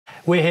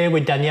We're here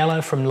with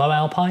Daniela from Lowe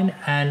Alpine,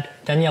 and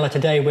Daniela,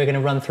 today we're going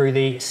to run through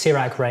the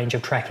Sirac range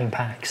of trekking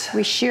packs.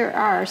 We sure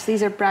are. So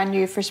these are brand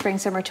new for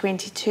spring/summer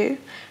 22.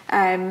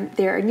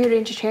 They're a new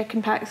range of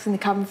trekking packs, and they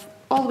come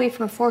all the way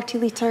from a 40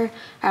 litre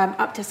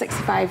up to a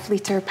 65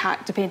 litre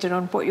pack, depending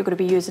on what you're going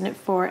to be using it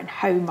for and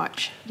how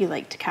much you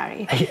like to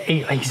carry.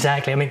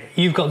 Exactly. I mean,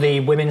 you've got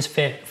the women's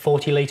fit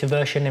 40 litre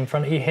version in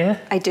front of you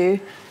here. I do.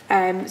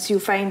 So you'll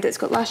find that it's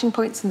got lashing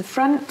points in the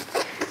front.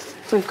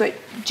 We've got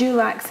dual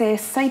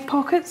access side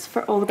pockets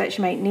for all the bits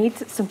you might need.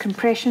 Some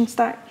compression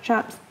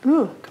straps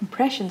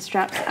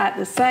at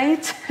the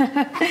side.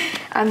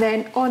 And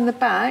then on the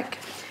back,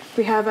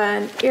 we have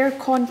an Air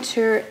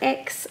Contour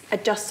X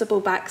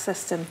adjustable back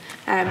system.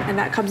 And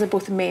that comes in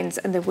both the men's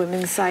and the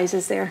women's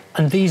sizes there.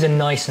 And these are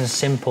nice and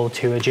simple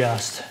to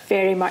adjust.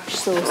 Very much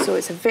so. So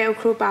it's a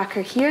Velcro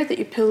backer here that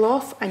you pull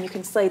off, and you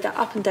can slide that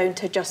up and down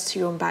to adjust to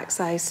your own back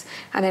size.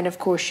 And then of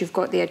course you've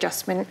got the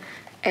adjustment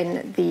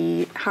in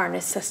the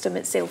harness system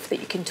itself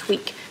that you can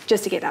tweak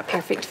just to get that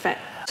perfect fit.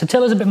 So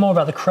tell us a bit more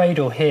about the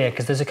cradle here,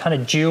 because there's a kind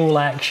of dual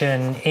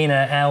action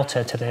inner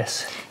outer to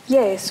this.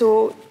 Yeah,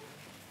 so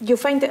you'll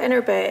find the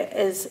inner bit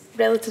is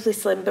relatively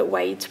slim but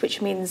wide,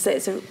 which means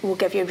that it will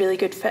give you a really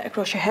good fit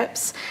across your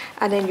hips.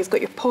 And then you've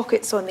got your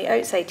pockets on the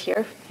outside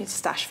here, you can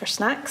stash for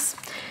snacks.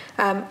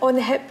 On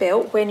the hip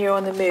belt, when you're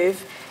on the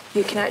move,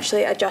 you can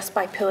actually adjust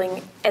by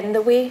pulling in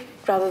the way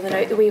rather than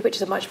out the way, which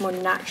is a much more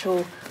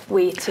natural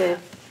way to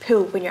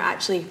pull when you're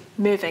actually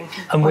moving.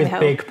 And with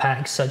big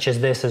packs such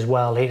as this as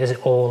well, it is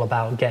all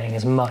about getting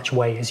as much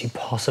weight as you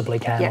possibly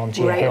can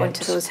onto your hips. Right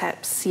onto those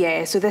hips,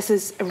 yeah. So this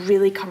is a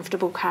really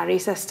comfortable carry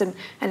system,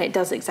 and it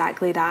does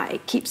exactly that.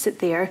 It keeps it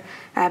there.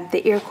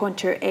 The Air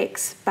Contour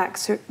X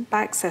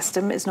back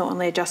system is not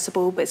only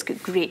adjustable, but it's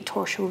got great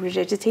torsional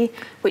rigidity,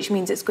 which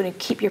means it's going to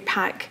keep your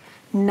pack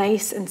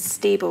nice and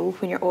stable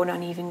when you're on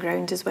uneven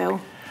ground as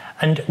well.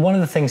 And one of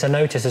the things I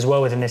noticed as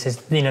well within this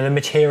is, you know, the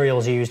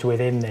materials used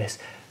within this,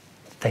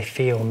 they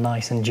feel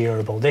nice and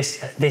durable. This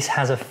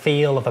has a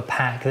feel of a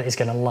pack that is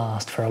going to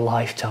last for a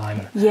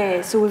lifetime.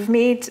 Yeah, so we've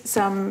made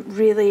some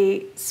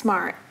really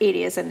smart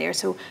areas in there.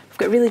 So we've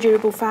got really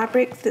durable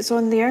fabric that's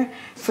on there.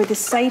 For the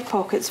side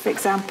pockets, for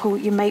example,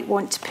 you might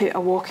want to put a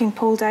walking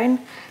pole down.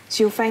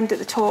 So you'll find that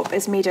the top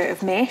is made out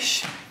of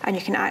mesh, and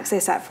you can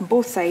access that from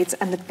both sides,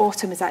 and the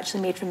bottom is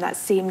actually made from that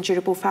same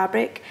durable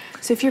fabric.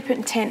 So if you're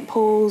putting tent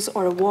poles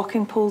or a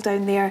walking pole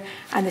down there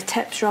and the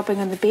tip's rubbing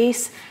on the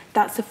base,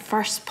 that's the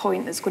first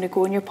point that's going to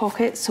go in your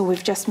pocket. So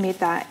we've just made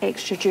that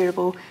extra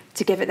durable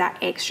to give it that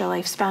extra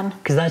lifespan.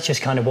 Because that's just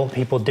kind of what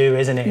people do,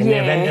 isn't it? In the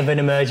event of an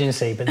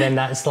emergency, but then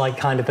that's like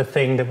kind of the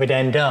thing that would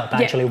end up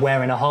actually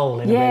wearing a hole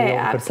in a really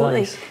awkward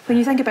place. When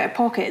you think about a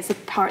pocket, it's the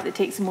part that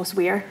takes the most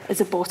wear, is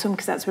the bottom,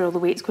 because that's where all the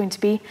weight's going to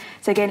be.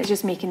 So again, it's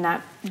just making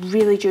that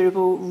really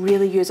durable,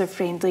 really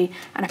user-friendly,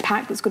 and a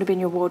pack that's going to be in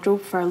your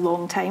wardrobe for a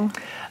long time.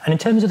 And in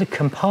terms of the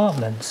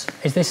compartments,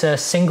 is this a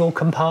single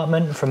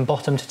compartment from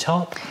bottom to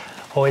top?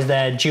 Or is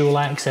there dual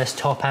access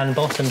top and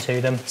bottom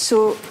to them?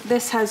 So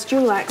this has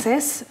dual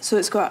access, so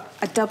it's got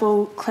a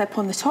double clip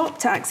on the top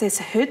to access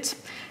a hood.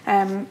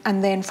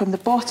 And then from the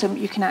bottom,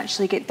 you can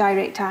actually get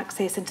direct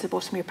access into the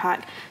bottom of your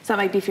pack. So that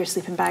might be for your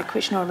sleeping bag,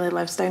 which normally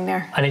lives down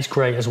there. And it's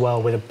great as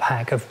well with a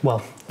pack of,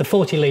 well, the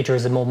 40 litre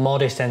is the more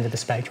modest end of the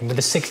spectrum. With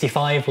the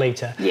 65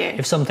 litre,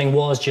 if something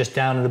was just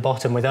down at the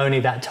bottom with only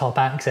that top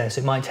access,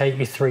 it might take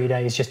you 3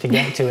 days just to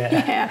get to it.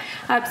 Yeah,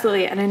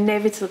 absolutely. And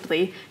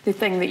inevitably, the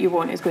thing that you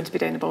want is going to be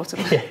down the bottom.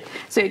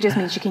 So it just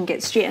means you can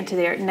get straight into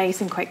there nice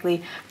and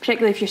quickly,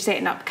 particularly if you're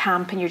setting up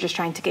camp and you're just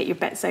trying to get your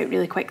bits out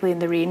really quickly in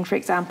the rain, for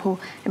example.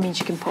 It means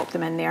you can pop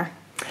them in there.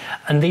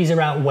 And these are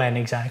out when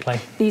exactly?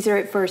 These are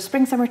out for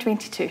spring/summer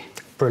 22.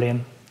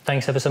 Brilliant.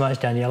 Thanks ever so much,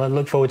 Daniela.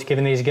 Look forward to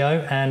giving these a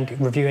go and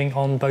reviewing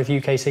on both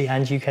UKC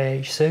and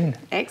UKH soon.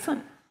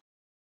 Excellent.